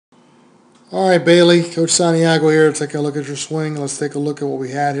All right, Bailey, Coach Santiago here to take a look at your swing. Let's take a look at what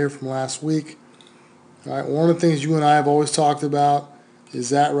we had here from last week. All right, one of the things you and I have always talked about is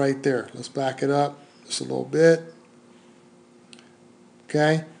that right there. Let's back it up just a little bit.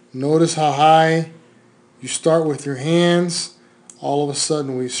 Okay, notice how high you start with your hands. All of a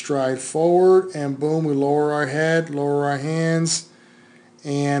sudden we stride forward and boom, we lower our head, lower our hands,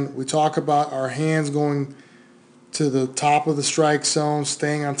 and we talk about our hands going to the top of the strike zone,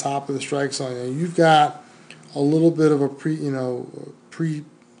 staying on top of the strike zone. And you've got a little bit of a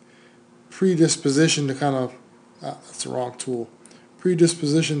predisposition to kind of that's the wrong tool.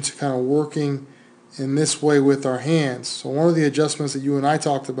 Predisposition to kind of working in this way with our hands. So one of the adjustments that you and I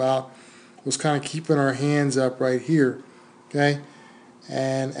talked about was kind of keeping our hands up right here. Okay,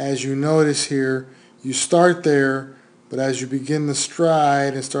 and as you notice here, you start there, but as you begin to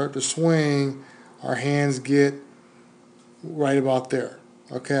stride and start to swing, our hands get right about there.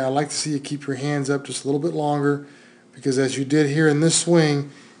 Okay, I like to see you keep your hands up just a little bit longer, because as you did here in this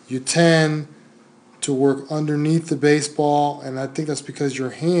swing, you tend to work underneath the baseball, and I think that's because your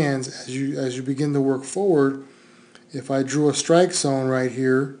hands, as you begin to work forward, if I drew a strike zone right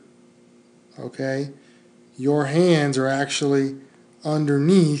here, okay, your hands are actually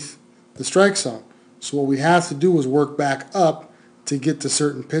underneath the strike zone. So what we have to do is work back up to get to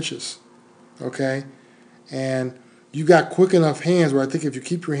certain pitches. Okay, and you got quick enough hands where I think if you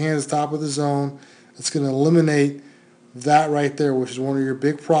keep your hands top of the zone, it's going to eliminate that right there, which is one of your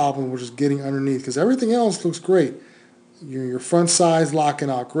big problems, which is getting underneath, because everything else looks great. Your front side's locking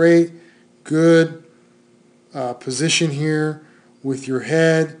out great, good position here with your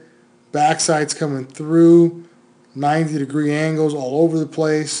head, backside's coming through, 90-degree angles all over the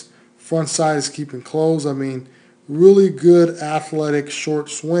place, front side is keeping closed. I mean, really good athletic short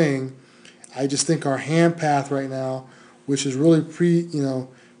swing. I just think our hand path right now, which is really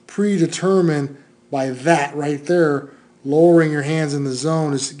predetermined by that right there, lowering your hands in the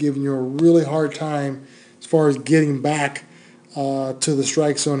zone, is giving you a really hard time as far as getting back to the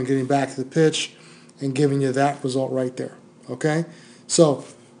strike zone and getting back to the pitch and giving you that result right there. Okay, so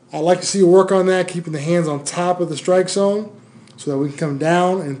I'd like to see you work on that, keeping the hands on top of the strike zone so that we can come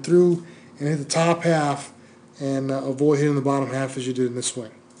down and through and hit the top half and avoid hitting the bottom half as you did in this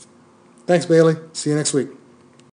swing. Thanks, Bailey. See you next week.